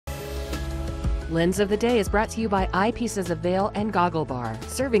Lens of the Day is brought to you by Eyepieces of Vail and Goggle Bar,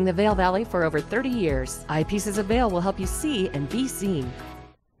 serving the Vail Valley for over 30 years. Eyepieces of Vail will help you see and be seen.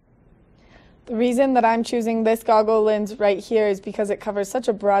 The reason that I'm choosing this goggle lens right here is because it covers such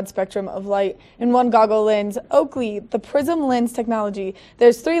a broad spectrum of light in one goggle lens. Oakley, the Prism lens technology.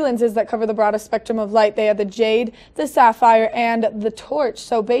 There's 3 lenses that cover the broadest spectrum of light. They are the jade, the sapphire, and the torch.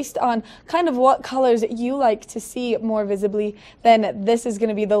 So based on kind of what colors you like to see more visibly, then this is going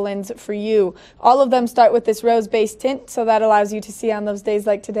to be the lens for you. All of them start with this rose-based tint, so that allows you to see on those days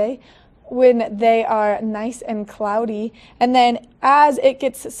like today when they are nice and cloudy. And then as it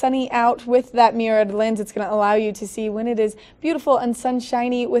gets sunny out with that mirrored lens, it's going to allow you to see when it is beautiful and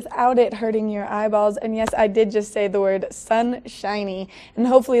sunshiny without it hurting your eyeballs. And yes, I did just say the word sunshiny. And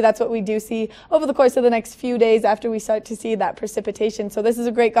hopefully that's what we do see over the course of the next few days after we start to see that precipitation. So this is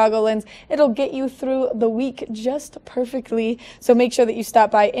a great goggle lens. It'll get you through the week just perfectly. So make sure that you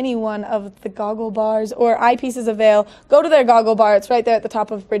stop by any one of the goggle bars or Eyepieces of Vail. Go to their goggle bar. It's right there at the top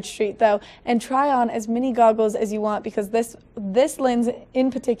of Bridge Street though. And try on as many goggles as you want, because this lens in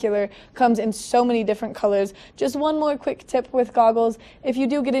particular comes in so many different colors. Just one more quick tip with goggles: if you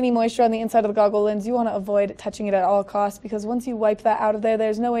do get any moisture on the inside of the goggle lens, you want to avoid touching it at all costs, because once you wipe that out of there,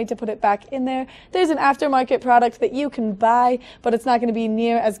 there's no way to put it back in there. There's an aftermarket product that you can buy, but it's not going to be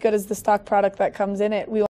near as good as the stock product that comes in it.